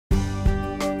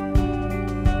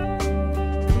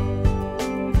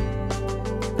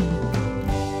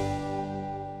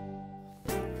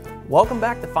Welcome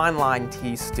back to Fine Line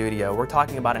Tea Studio. We're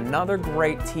talking about another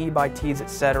great tea by Teas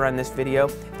Etc. in this video,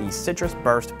 the Citrus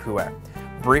Burst Puerh.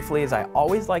 Briefly, as I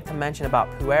always like to mention about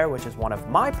Puerh, which is one of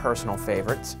my personal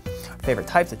favorite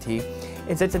types of tea,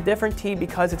 is it's a different tea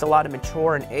because it's allowed to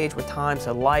mature and age with time,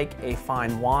 so like a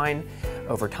fine wine,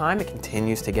 over time it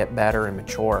continues to get better and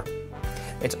mature.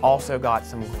 It's also got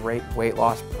some great weight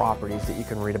loss properties that you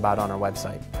can read about on our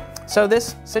website. So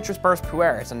this Citrus Burst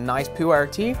Puerh, it's a nice Puerh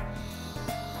tea.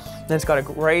 And it's got a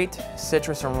great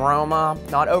citrus aroma,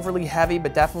 not overly heavy,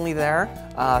 but definitely there.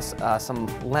 Some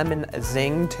lemon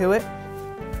zing to it.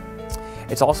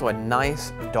 It's also a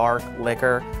nice dark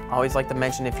liquor. I always like to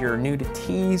mention, if you're new to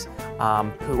teas,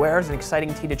 Puerh is an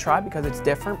exciting tea to try because it's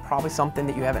different, probably something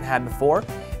that you haven't had before.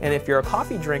 And if you're a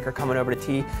coffee drinker coming over to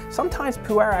tea, sometimes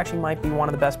Puerh actually might be one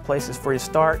of the best places for you to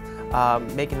start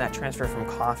making that transfer from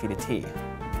coffee to tea.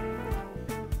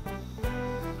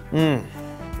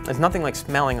 There's nothing like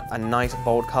smelling a nice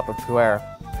bold cup of Puerh.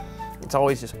 It's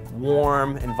always just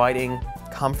warm, inviting,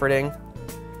 comforting.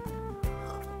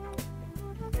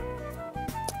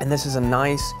 And this is a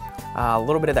nice,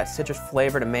 little bit of that citrus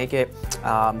flavor to make it,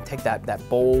 take that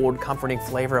bold, comforting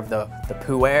flavor of the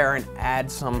Puerh and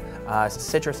add some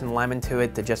citrus and lemon to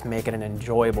it to just make it an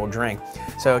enjoyable drink.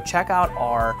 So check out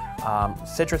our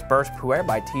Citrus Burst Puerh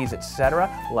by Teas Etc.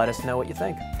 Let us know what you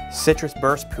think. Citrus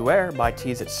Burst Puerh by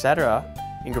Teas Etc.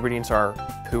 Ingredients are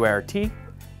Puerh tea,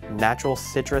 natural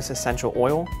citrus essential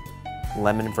oil,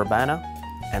 lemon verbena,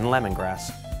 and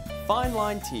lemongrass. Fine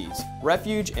Line Teas,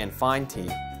 refuge in fine tea.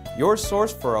 Your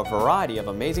source for a variety of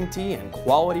amazing tea and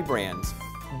quality brands.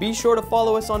 Be sure to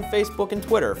follow us on Facebook and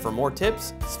Twitter for more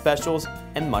tips, specials,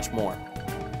 and much more.